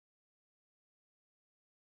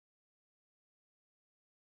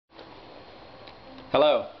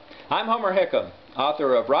Hello, I'm Homer Hickam,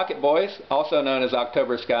 author of Rocket Boys, also known as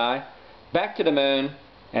October Sky, Back to the Moon,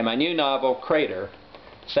 and my new novel, Crater,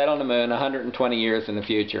 set on the moon 120 years in the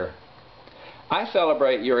future. I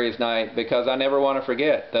celebrate Yuri's night because I never want to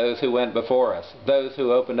forget those who went before us, those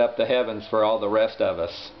who opened up the heavens for all the rest of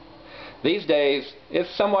us. These days,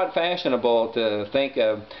 it's somewhat fashionable to think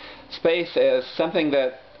of space as something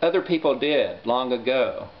that other people did long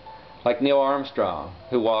ago, like Neil Armstrong,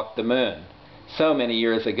 who walked the moon so many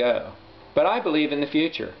years ago. But I believe in the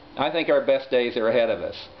future. I think our best days are ahead of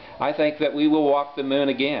us. I think that we will walk the moon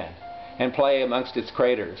again and play amongst its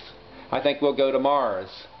craters. I think we'll go to Mars.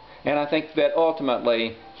 And I think that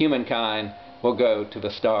ultimately humankind will go to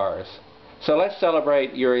the stars. So let's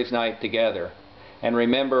celebrate Yuri's night together and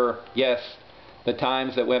remember, yes, the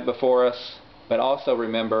times that went before us, but also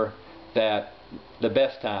remember that the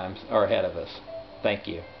best times are ahead of us. Thank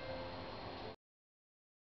you.